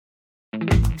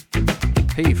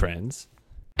Hey friends.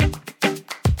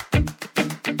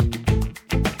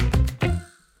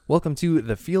 Welcome to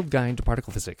the Field Guide to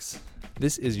Particle Physics.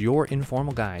 This is your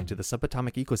informal guide to the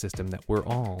subatomic ecosystem that we're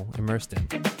all immersed in.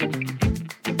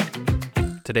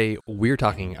 Today, we're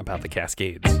talking about the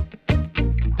Cascades.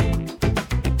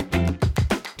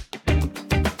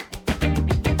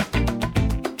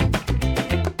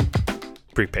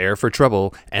 Prepare for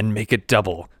trouble and make it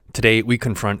double. Today, we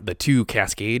confront the two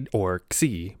Cascade, or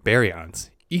Xi, baryons,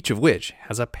 each of which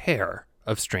has a pair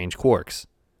of strange quarks.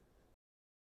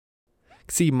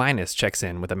 Xi- checks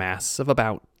in with a mass of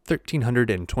about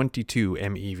 1,322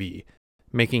 MeV,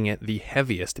 making it the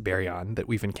heaviest baryon that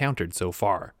we've encountered so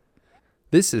far.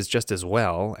 This is just as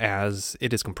well as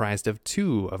it is comprised of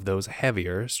two of those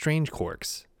heavier strange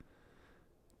quarks.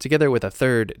 Together with a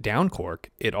third down quark,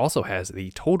 it also has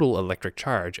the total electric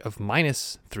charge of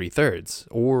minus 3/3,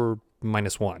 or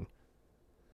minus 1.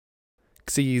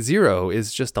 Xi0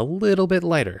 is just a little bit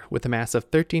lighter, with a mass of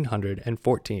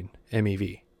 1,314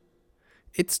 MeV.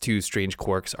 Its two strange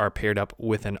quarks are paired up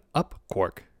with an up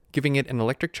quark, giving it an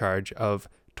electric charge of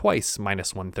twice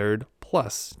minus 1/3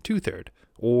 plus 2/3,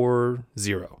 or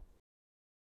 0.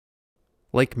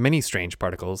 Like many strange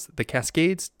particles, the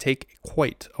Cascades take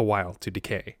quite a while to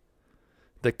decay.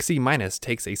 The Xi-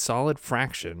 takes a solid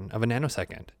fraction of a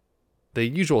nanosecond, the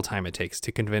usual time it takes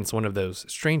to convince one of those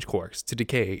strange quarks to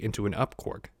decay into an up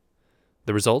quark.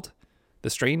 The result? The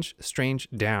strange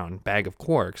down bag of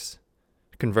quarks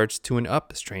converts to an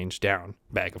up strange down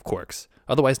bag of quarks,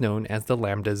 otherwise known as the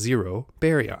lambda 0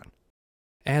 baryon.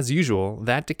 As usual,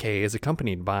 that decay is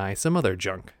accompanied by some other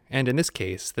junk, and in this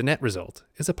case, the net result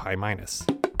is a pi-.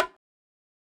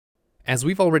 As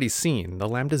we've already seen, the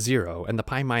lambda 0 and the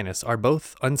pi- are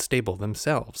both unstable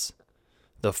themselves.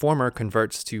 The former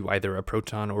converts to either a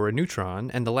proton or a neutron,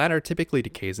 and the latter typically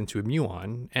decays into a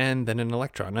muon, and then an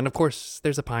electron, and of course,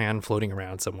 there's a pion floating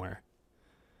around somewhere.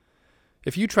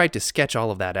 If you tried to sketch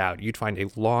all of that out, you'd find a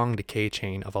long decay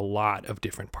chain of a lot of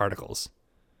different particles.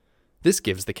 This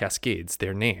gives the Cascades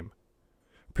their name.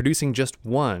 Producing just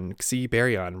one Xi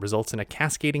baryon results in a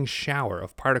cascading shower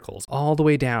of particles all the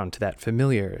way down to that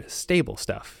familiar, stable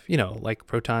stuff, like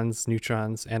protons,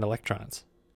 neutrons, and electrons.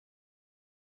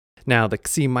 Now, the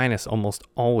Xi- almost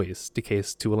always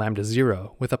decays to a lambda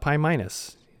 0 with a pi-,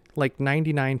 like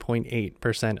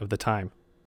 99.8% of the time.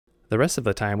 The rest of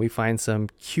the time, we find some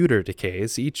cuter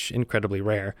decays, each incredibly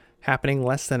rare, happening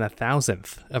less than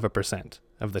 0.1%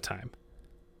 of the time.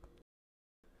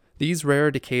 These rare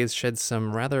decays shed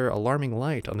some rather alarming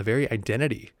light on the very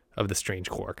identity of the strange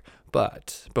quark,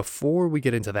 but before we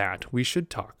get into that, we should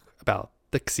talk about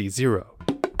the Xi0.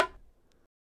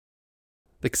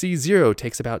 The Xi0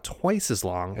 takes about twice as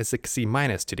long as the Xi-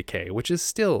 to decay, which is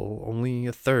still only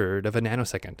a third of a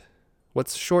nanosecond.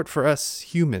 What's short for us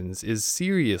humans is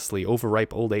seriously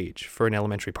overripe old age for an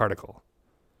elementary particle.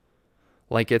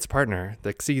 Like its partner,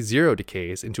 the Xi0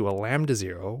 decays into a lambda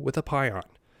 0 with a pion.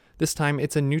 This time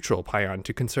it's a neutral pion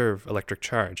to conserve electric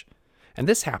charge, and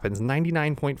this happens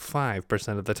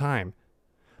 99.5% of the time.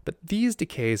 But these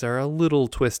decays are a little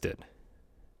twisted.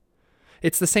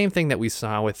 It's the same thing that we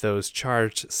saw with those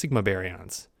charged sigma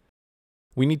baryons.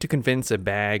 We need to convince a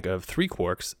bag of three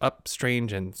quarks, up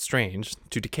strange and strange,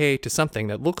 to decay to something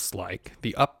that looks like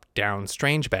the up-down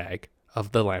strange bag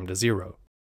of the lambda 0.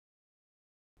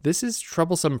 This is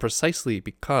troublesome precisely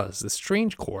because the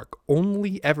strange quark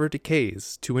only ever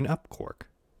decays to an up quark.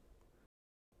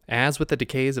 As with the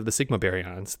decays of the sigma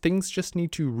baryons, things just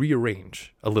need to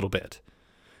rearrange a little bit.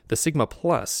 The sigma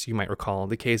plus, you might recall,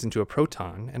 decays into a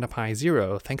proton and a pi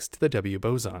 0 thanks to the W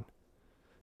boson.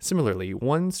 Similarly,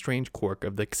 one strange quark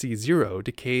of the Xi0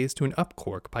 decays to an up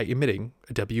quark by emitting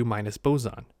a W-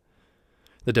 boson.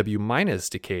 The W-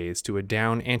 decays to a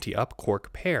down anti-up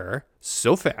quark pair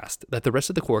so fast that the rest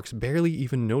of the quarks barely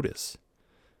even notice.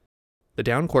 The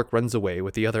down quark runs away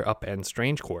with the other up and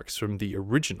strange quarks from the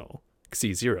original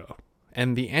Xi0,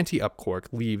 and the anti-up quark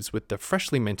leaves with the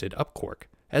freshly minted up quark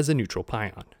as a neutral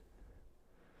pion.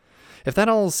 If that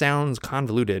all sounds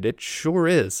convoluted, it sure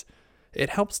is. It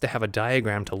helps to have a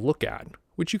diagram to look at,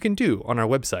 which you can do on our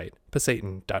website,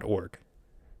 pasayten.org.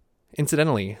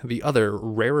 Incidentally, the other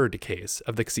rarer decays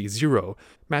of the Xi0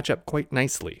 match up quite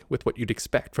nicely with what you'd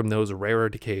expect from those rarer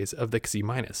decays of the Xi-,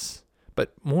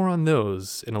 but more on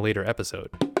those in a later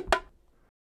episode.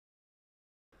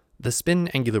 The spin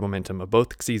angular momentum of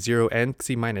both Xi0 and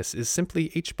Xi- is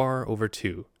simply h-bar over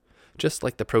 2, just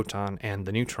like the proton and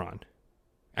the neutron.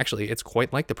 Actually, it's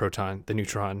quite like the proton, the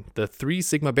neutron, the three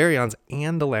sigma baryons,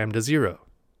 and the lambda 0.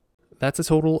 That's a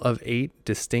total of 8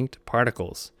 distinct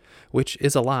particles, which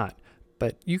is a lot,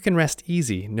 But you can rest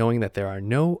easy knowing that there are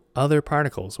no other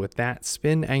particles with that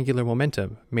spin angular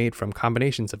momentum made from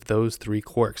combinations of those three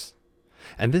quarks.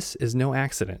 And this is no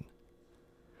accident.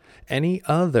 Any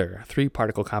other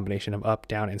three-particle combination of up,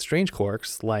 down, and strange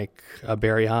quarks, like a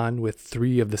baryon with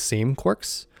three of the same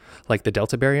quarks, like the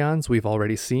delta baryons we've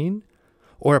already seen,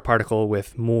 or a particle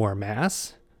with more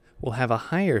mass, will have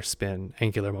a higher spin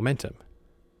angular momentum.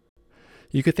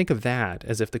 You could think of that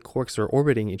as if the quarks are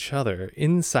orbiting each other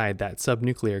inside that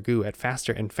subnuclear goo at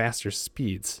faster and faster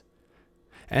speeds.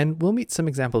 And we'll meet some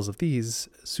examples of these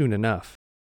soon enough.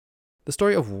 The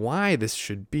story of why this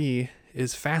should be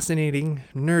is fascinating,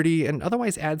 nerdy, and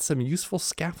otherwise adds some useful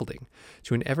scaffolding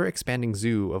to an ever-expanding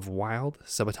zoo of wild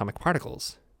subatomic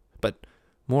particles. But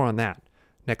more on that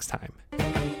next time.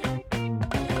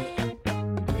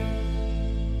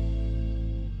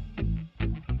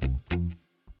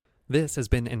 This has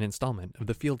been an installment of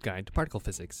the Field Guide to Particle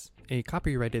Physics, a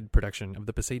copyrighted production of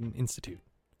the Pasayten Institute.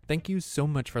 Thank you so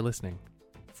much for listening.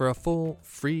 For a full,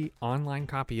 free online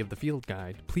copy of the Field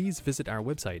Guide, please visit our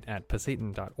website at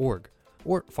pasayten.org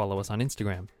or follow us on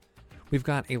Instagram. We've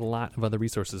got a lot of other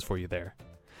resources for you there.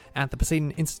 At the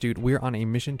Pasayten Institute, we're on a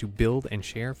mission to build and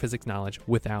share physics knowledge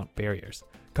without barriers.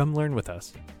 Come learn with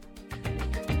us.